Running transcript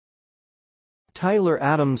Tyler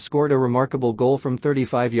Adams scored a remarkable goal from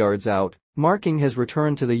 35 yards out, marking his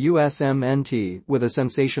return to the USMNT with a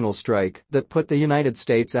sensational strike that put the United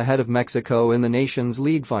States ahead of Mexico in the Nations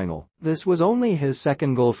League final. This was only his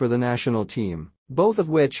second goal for the national team, both of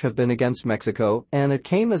which have been against Mexico, and it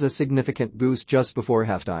came as a significant boost just before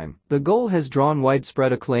halftime. The goal has drawn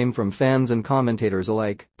widespread acclaim from fans and commentators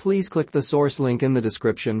alike. Please click the source link in the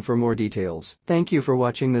description for more details. Thank you for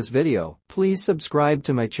watching this video. Please subscribe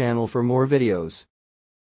to my channel for more videos.